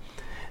in.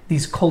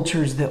 These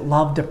cultures that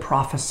love to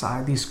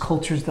prophesy, these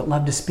cultures that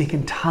love to speak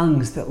in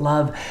tongues, that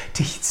love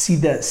to see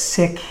the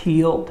sick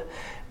healed.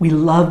 We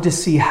love to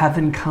see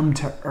heaven come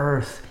to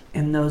earth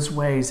in those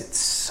ways. It's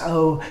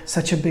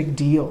such a big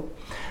deal.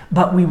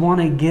 But we want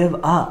to give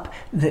up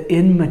the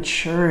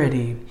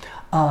immaturity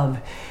of,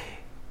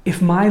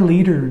 if my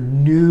leader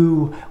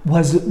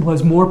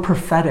was more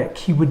prophetic,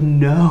 he would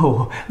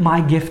know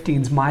my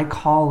giftings, my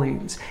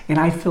callings, and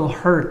I feel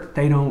hurt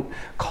they don't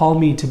call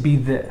me to be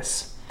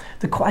this.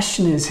 The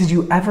question is, have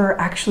you ever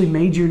actually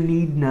made your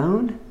need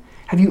known?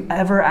 Have you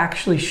ever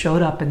actually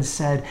showed up and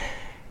said,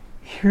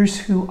 here's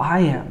who I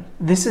am?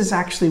 This is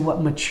actually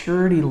what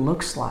maturity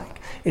looks like.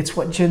 It's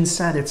what Jenn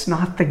said. It's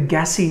not the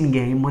guessing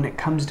game when it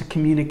comes to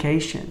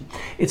communication.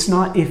 It's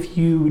not, if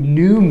you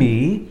knew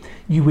me,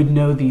 you would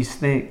know these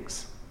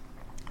things.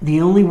 The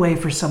only way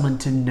for someone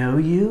to know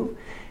you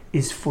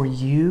is for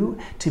you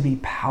to be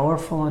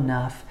powerful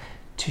enough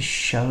to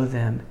show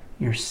them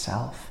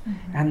yourself.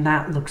 Mm-hmm. And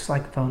that looks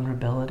like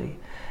vulnerability.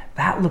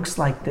 That looks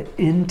like the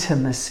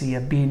intimacy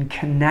of being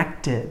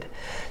connected,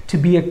 to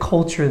be a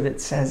culture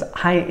that says,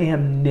 I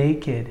am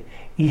naked,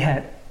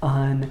 yet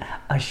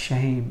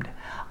unashamed.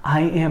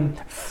 I am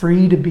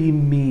free to be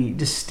me,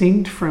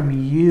 distinct from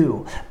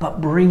you, but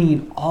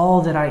bringing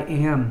all that I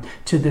am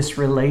to this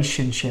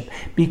relationship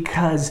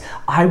because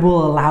I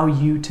will allow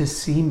you to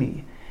see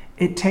me.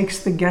 It takes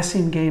the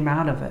guessing game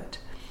out of it.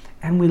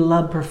 And we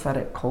love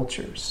prophetic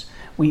cultures.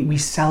 We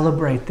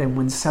celebrate them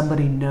when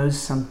somebody knows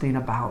something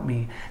about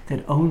me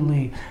that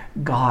only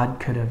God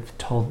could have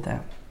told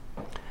them.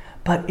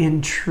 But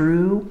in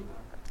true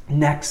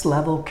next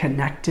level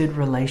connected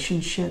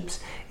relationships,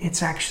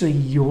 it's actually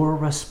your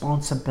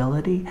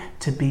responsibility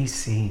to be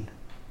seen.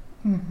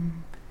 Mm-hmm.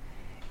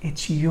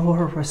 It's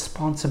your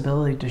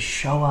responsibility to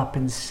show up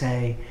and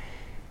say,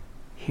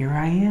 here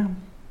I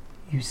am,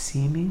 you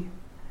see me?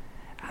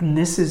 And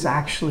this is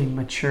actually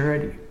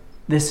maturity.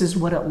 This is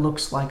what it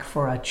looks like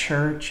for a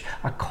church,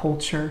 a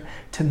culture,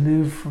 to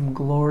move from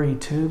glory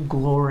to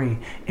glory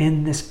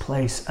in this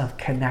place of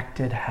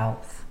connected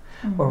health,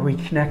 where we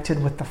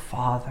connected with the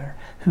Father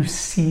who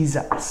sees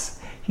us.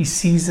 He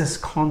sees us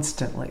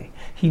constantly.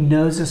 He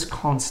knows us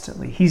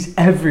constantly. He's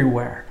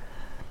everywhere.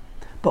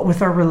 But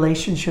with our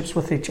relationships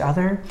with each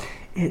other,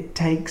 it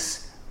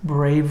takes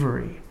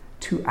bravery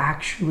to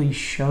actually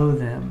show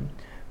them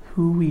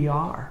who we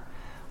are,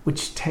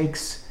 which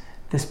takes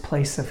this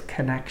place of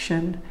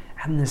connection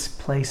and this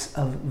place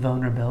of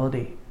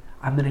vulnerability.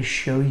 I'm going to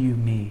show you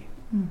me.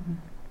 Mm-hmm.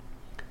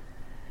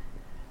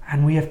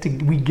 And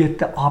we get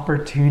the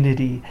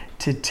opportunity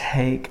to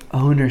take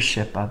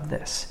ownership of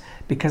this.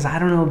 Because I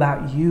don't know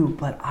about you,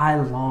 but I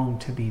long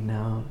to be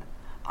known.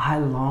 I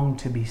long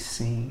to be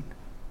seen.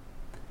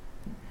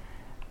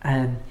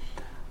 And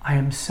I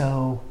am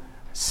so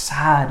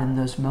sad in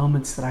those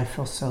moments that I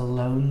feel so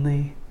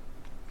lonely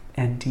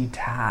and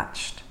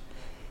detached.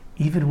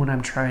 Even when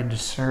I'm trying to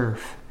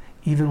serve,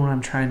 even when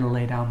I'm trying to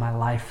lay down my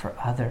life for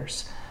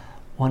others.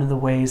 One of the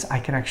ways I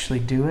can actually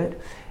do it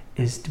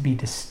is to be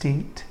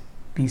distinct,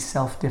 be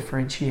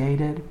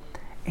self-differentiated,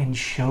 and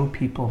show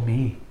people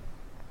me,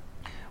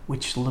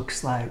 which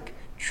looks like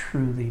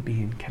truly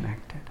being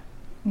connected.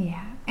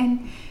 Yeah.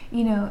 And,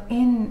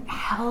 in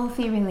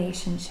healthy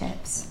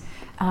relationships,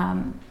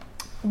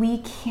 we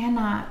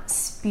cannot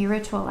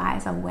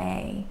spiritualize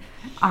away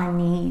our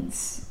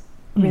needs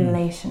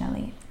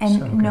relationally. And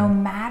So no good.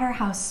 matter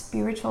how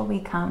spiritual we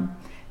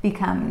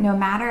become, no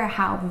matter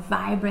how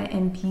vibrant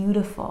and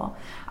beautiful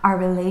our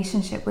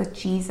relationship with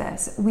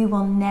Jesus, we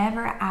will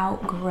never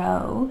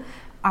outgrow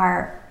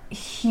our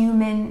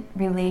human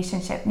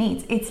relationship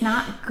needs. It's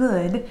not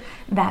good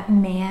that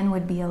man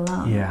would be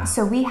alone. Yeah.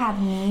 So we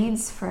have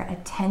needs for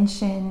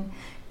attention,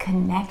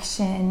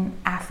 connection,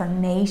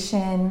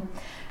 affirmation.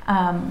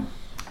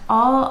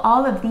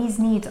 All of these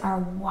needs are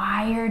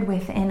wired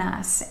within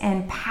us,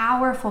 and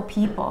powerful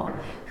people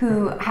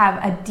who have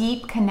a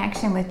deep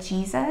connection with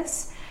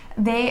Jesus,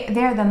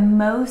 they're the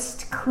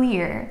most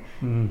clear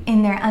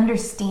in their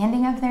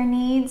understanding of their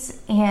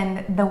needs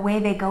and the way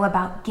they go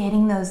about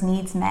getting those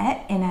needs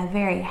met in a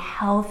very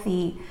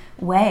healthy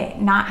way,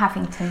 not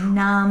having to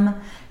numb,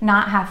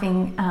 not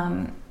having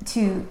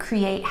to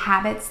create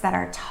habits that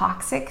are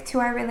toxic to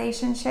our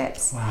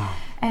relationships. Wow.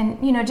 And,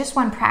 just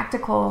one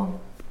practical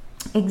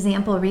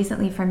example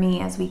recently for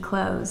me as we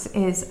close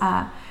is,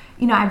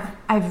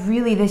 I've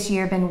really this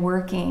year been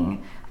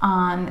working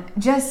on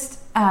just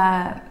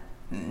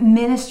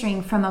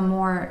ministering from a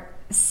more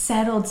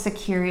settled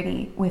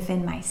security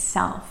within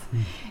myself.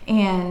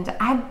 And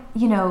I've,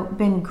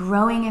 been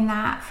growing in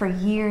that for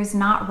years,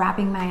 not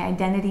wrapping my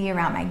identity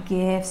around my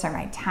gifts or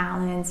my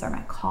talents or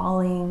my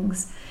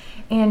callings.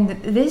 And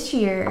this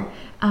year,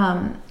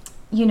 the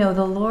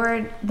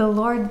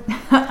Lord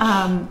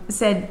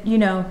said,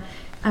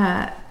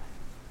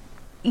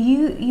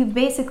 you've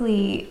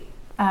basically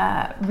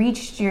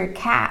reached your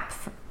cap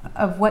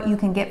of what you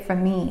can get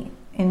from me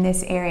in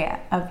this area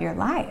of your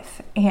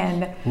life.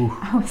 And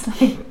I was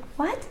like,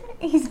 what?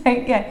 He's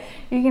like, yeah,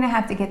 you're going to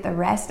have to get the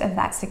rest of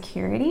that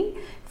security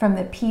from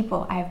the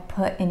people I've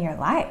put in your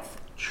life.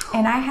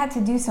 And I had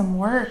to do some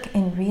work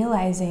in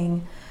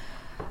realizing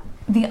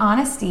the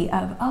honesty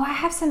of, I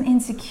have some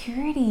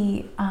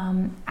insecurity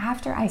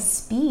after I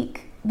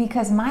speak,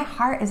 because my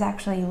heart is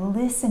actually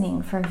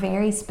listening for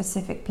very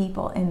specific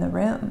people in the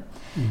room.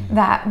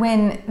 That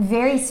when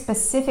very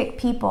specific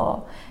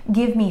people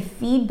give me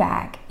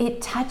feedback,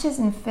 it touches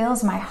and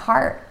fills my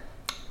heart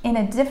in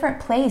a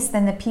different place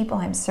than the people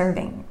I'm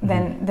serving,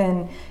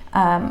 than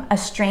a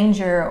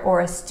stranger or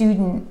a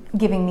student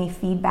giving me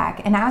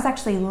feedback. And I was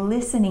actually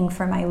listening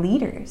for my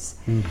leaders.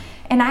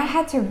 And I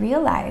had to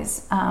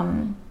realize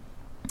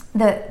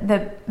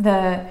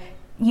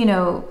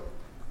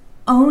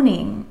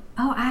owning,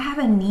 I have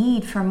a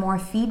need for more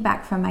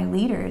feedback from my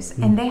leaders,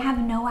 and they have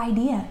no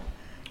idea.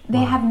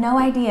 They have no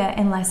idea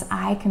unless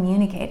I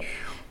communicate.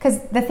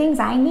 Because the things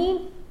I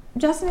need,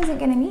 Justin isn't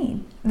going to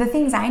need. The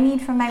things I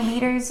need from my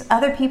leaders,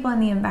 other people in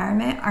the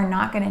environment are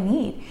not going to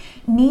need.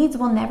 Needs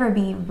will never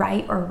be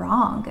right or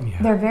wrong.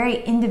 Yeah. They're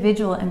very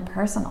individual and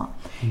personal.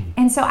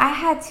 And so I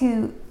had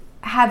to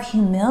have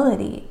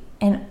humility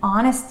and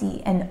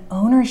honesty and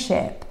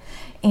ownership,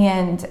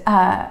 and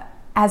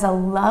as a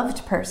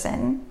loved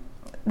person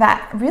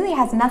that really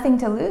has nothing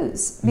to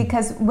lose,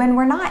 because when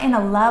we're not in a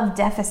love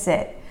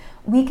deficit,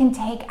 we can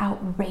take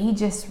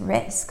outrageous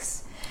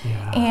risks.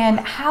 Yeah. And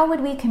how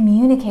would we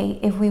communicate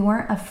if we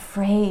weren't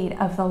afraid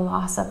of the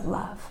loss of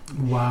love?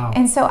 Wow.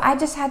 And so I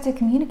just had to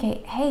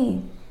communicate,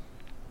 hey,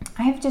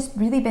 I've just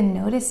really been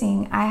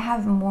noticing I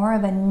have more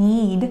of a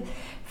need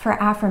for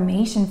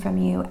affirmation from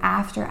you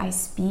after I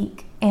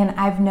speak. And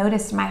I've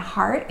noticed my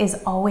heart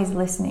is always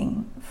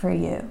listening for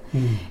you.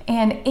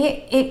 And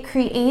it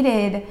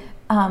created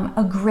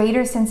a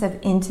greater sense of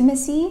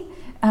intimacy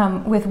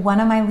with one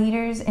of my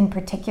leaders in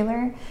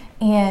particular.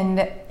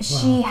 And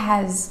she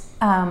has,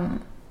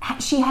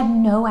 she had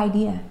no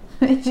idea.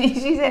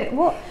 she said,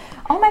 well,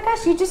 oh my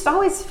gosh, you just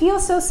always feel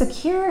so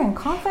secure and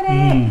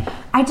confident.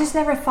 I just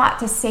never thought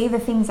to say the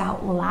things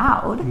out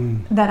loud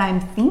that I'm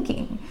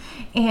thinking.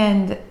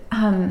 And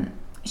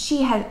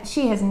she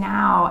has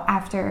now,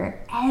 after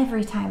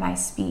every time I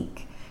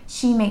speak,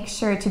 she makes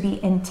sure to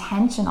be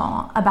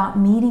intentional about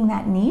meeting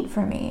that need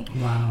for me.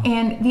 Wow.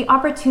 And the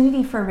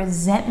opportunity for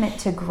resentment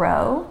to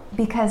grow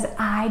because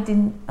I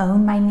didn't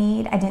own my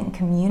need, I didn't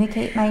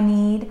communicate my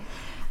need,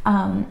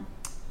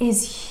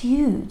 is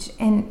huge.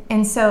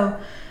 And so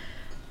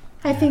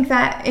I think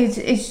that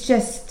it's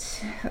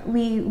just,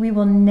 we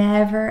will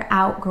never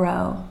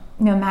outgrow,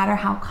 no matter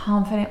how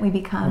confident we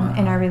become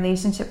in our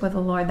relationship with the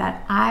Lord,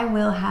 that I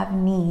will have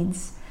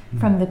needs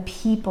from the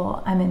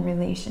people I'm in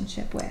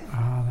relationship with.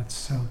 Oh, that's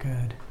so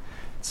good.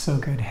 It's so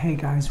good. Hey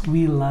guys,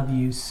 we love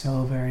you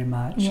so very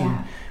much. Yeah.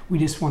 And we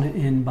just want to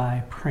end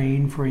by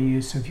praying for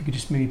you. So if you could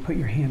just maybe put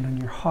your hand on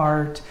your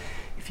heart.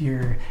 If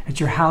you're at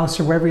your house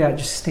or wherever you're at,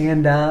 just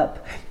stand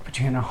up, put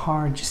your hand on your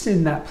heart, just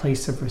in that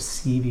place of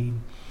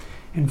receiving.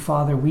 And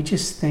Father, we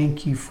just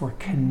thank you for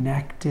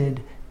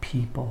connected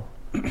people.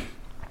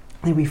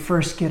 And we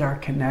first get our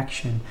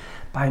connection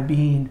by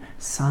being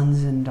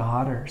sons and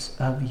daughters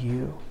of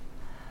you.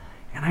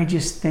 And I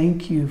just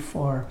thank you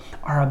for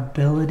our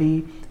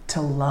ability to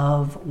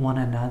love one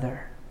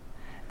another.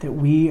 that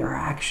we are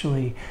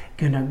actually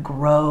going to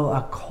grow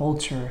a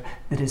culture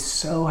that is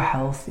so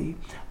healthy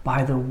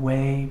by the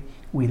way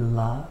we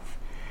love.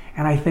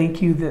 And I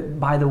thank you that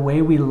by the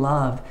way we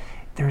love,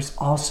 there's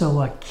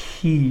also a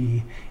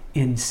key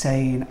in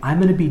saying, I'm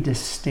going to be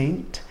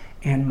distinct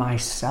and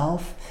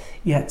myself,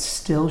 yet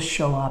still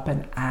show up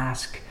and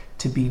ask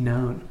to be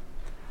known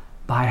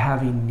by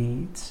having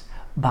needs,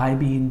 by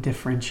being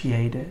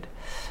differentiated,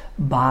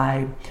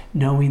 by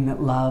knowing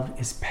that love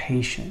is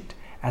patient.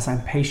 As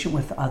I'm patient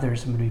with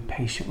others, I'm going to be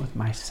patient with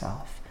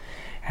myself.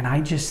 And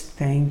I just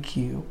thank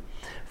you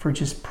for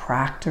just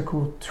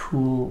practical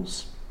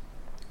tools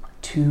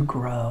to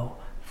grow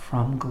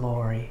from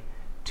glory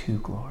to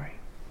glory.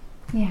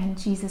 Yeah, and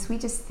Jesus, we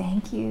just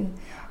thank you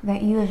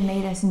that you have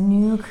made us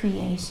new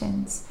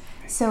creations.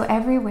 So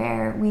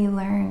everywhere we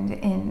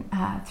learned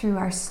through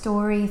our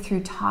story,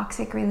 through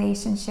toxic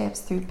relationships,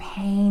 through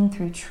pain,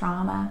 through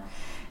trauma,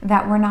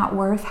 that we're not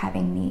worth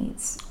having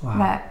needs. Wow.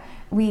 That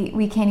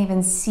we can't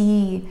even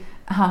see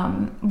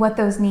what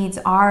those needs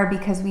are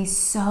because we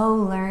so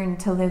learn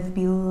to live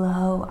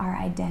below our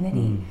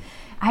identity.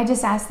 I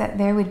just ask that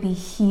there would be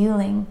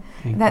healing,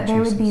 that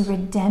there would be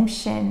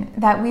redemption,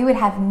 that we would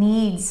have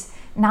needs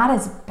not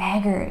as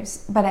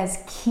beggars, but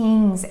as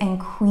kings and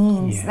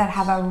queens that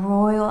have a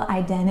royal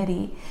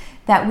identity,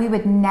 that we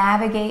would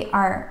navigate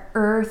our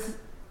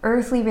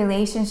earthly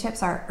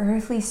relationships, our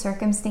earthly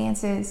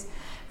circumstances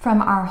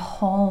from our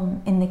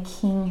home in the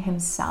King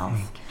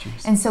himself. You,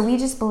 and so we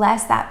just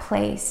bless that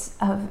place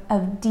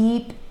of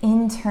deep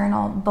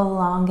internal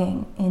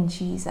belonging in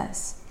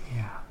Jesus.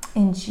 Yeah.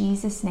 In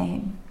Jesus'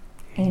 name,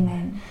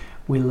 amen.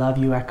 We love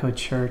you, Echo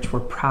Church. We're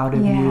proud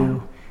of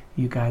you.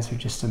 You guys are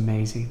just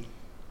amazing.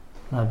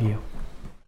 Love you.